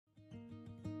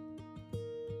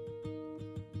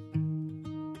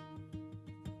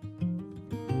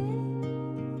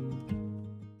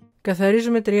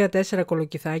Καθαρίζουμε 3-4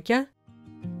 κολοκυθάκια.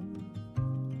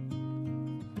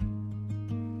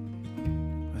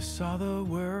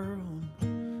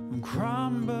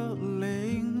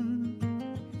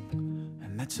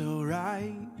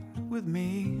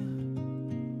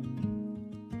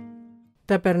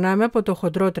 Τα περνάμε από το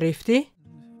χοντρό τρίφτη.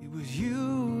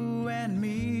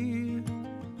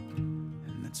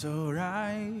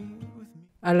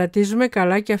 Αλατίζουμε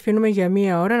καλά και αφήνουμε για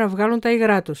 1 ώρα να βγάλουν τα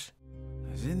υγρά τους.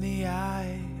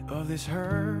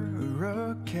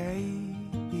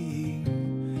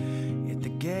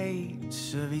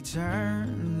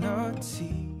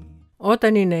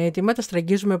 Όταν είναι έτοιμα τα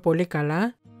στραγγίζουμε πολύ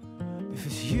καλά.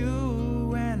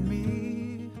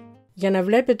 Για να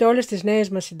βλέπετε όλες τις νέες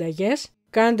μας συνταγές,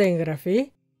 κάντε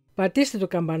εγγραφή, πατήστε το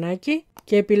καμπανάκι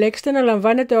και επιλέξτε να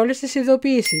λαμβάνετε όλες τις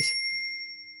ειδοποιήσεις.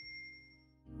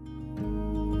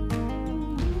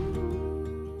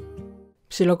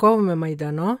 Ψιλοκόβουμε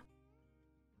μαϊντανό.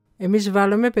 Εμείς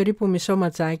βάλουμε περίπου μισό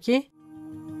ματσάκι.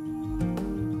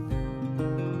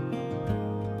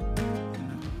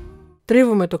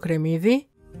 Τρίβουμε το κρεμμύδι.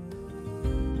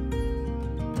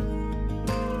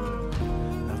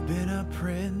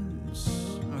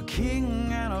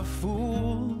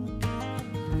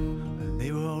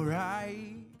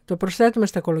 Το προσθέτουμε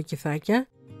στα κολοκυθάκια.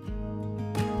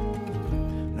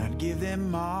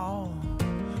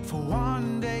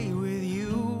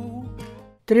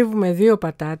 Τρίβουμε 2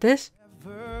 πατάτες.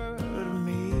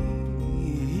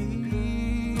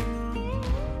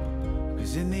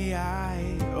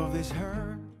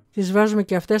 Τις βάζουμε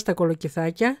και αυτές στα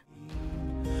κολοκυθάκια.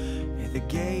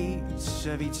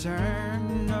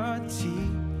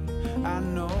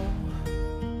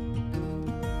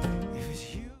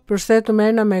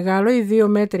 Προσθέτουμε 1 μεγάλο ή 2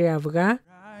 μέτρια αυγά,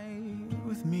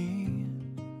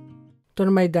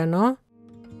 τον μαϊντανό,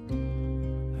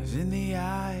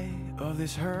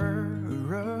 this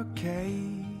hurricane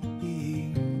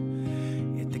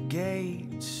at the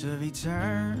gates of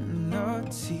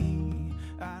eternity.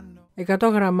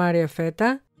 100 γραμμάρια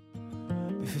φέτα.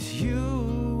 If it's you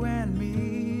and me,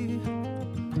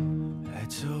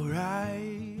 that's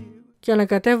alright. Και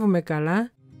ανακατεύουμε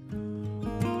καλά.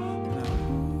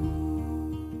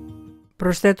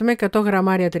 Προσθέτουμε 100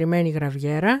 γραμμάρια τριμμένη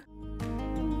γραβιέρα.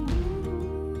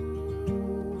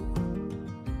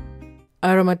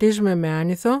 Αρωματίζουμε με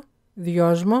άνηθο,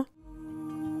 δυόσμο,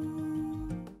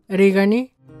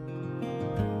 ρίγανη,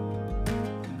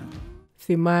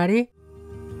 θυμάρι,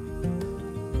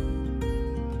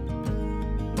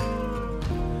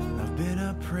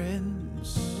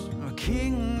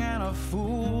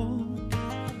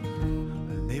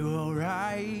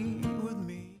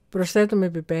 προσθέτουμε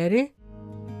πιπέρι.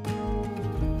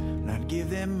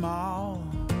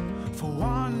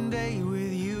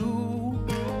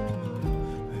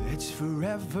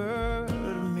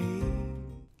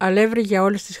 Αλεύρι για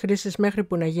όλες τις χρήσεις μέχρι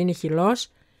που να γίνει χυλός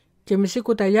και μισή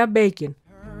κουταλιά μπέικιν.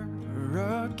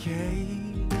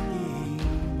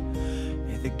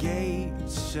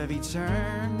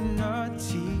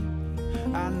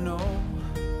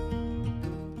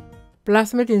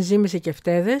 Πλάθουμε την ζύμη σε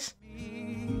κεφτέδες.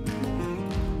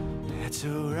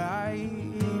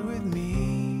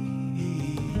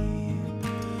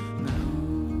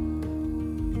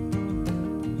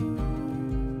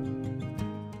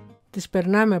 Τις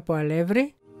περνάμε από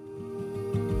αλεύρι.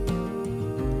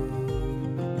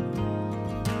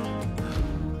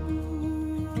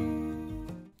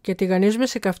 Και τηγανίζουμε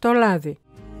σε καυτό λάδι.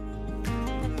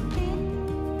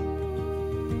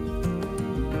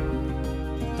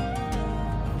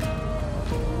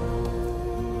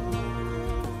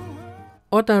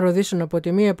 Όταν ροδίσουν από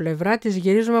τη μία πλευρά, τις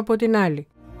γυρίζουμε από την άλλη.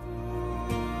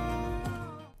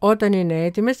 Όταν είναι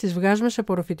έτοιμες, τις βγάζουμε σε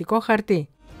απορροφητικό χαρτί.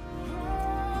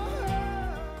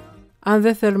 Αν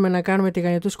δεν θέλουμε να κάνουμε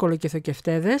τηγανιτούς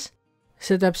κολοκυθοκεφτέδες,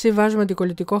 σε ταψί βάζουμε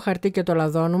αντικολλητικό χαρτί και το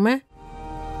λαδώνουμε.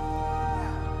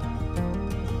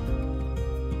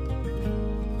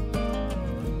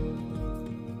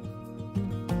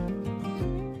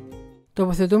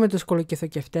 Τοποθετούμε τους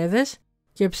κολοκυθοκεφτέδες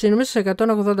και ψήνουμε στους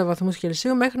 180 βαθμούς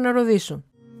Κελσίου μέχρι να ροδίσουν.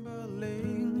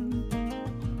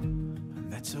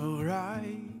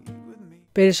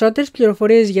 Περισσότερες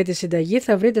πληροφορίες για τη συνταγή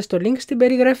θα βρείτε στο link στην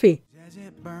περιγραφή.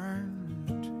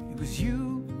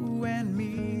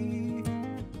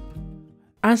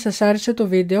 Αν σας άρεσε το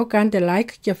βίντεο, κάντε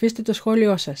like και αφήστε το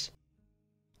σχόλιο σας.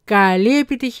 Καλή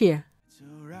επιτυχία!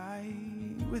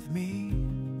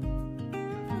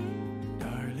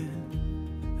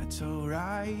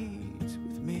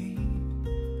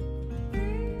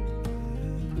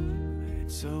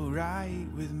 It's alright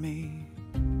with me.